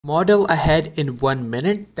Model a head in 1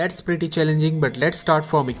 minute. That's pretty challenging, but let's start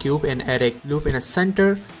from a cube and add a loop in a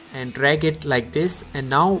center and drag it like this. And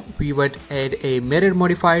now we would add a mirror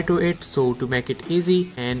modifier to it, so to make it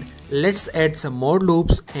easy, and let's add some more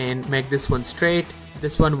loops and make this one straight.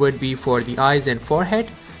 This one would be for the eyes and forehead,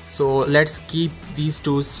 so let's keep these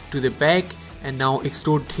two to the back and now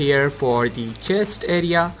extrude here for the chest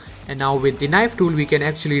area. And now with the knife tool we can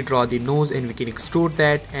actually draw the nose and we can extrude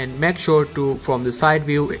that, and make sure to from the side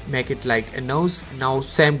view make it like a nose. Now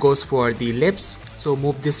same goes for the lips, so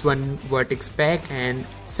move this one vertex back, and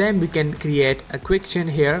same we can create a quick chin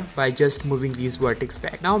here by just moving these vertex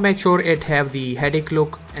back. Now make sure it have the headache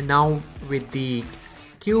look, and now with the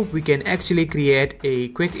cube we can actually create a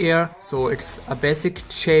quick ear, so it's a basic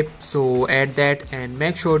shape, so add that and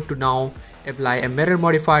make sure to now apply a mirror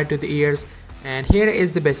modifier to the ears. And here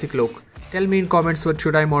is the basic look. Tell me in comments what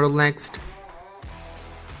should I model next.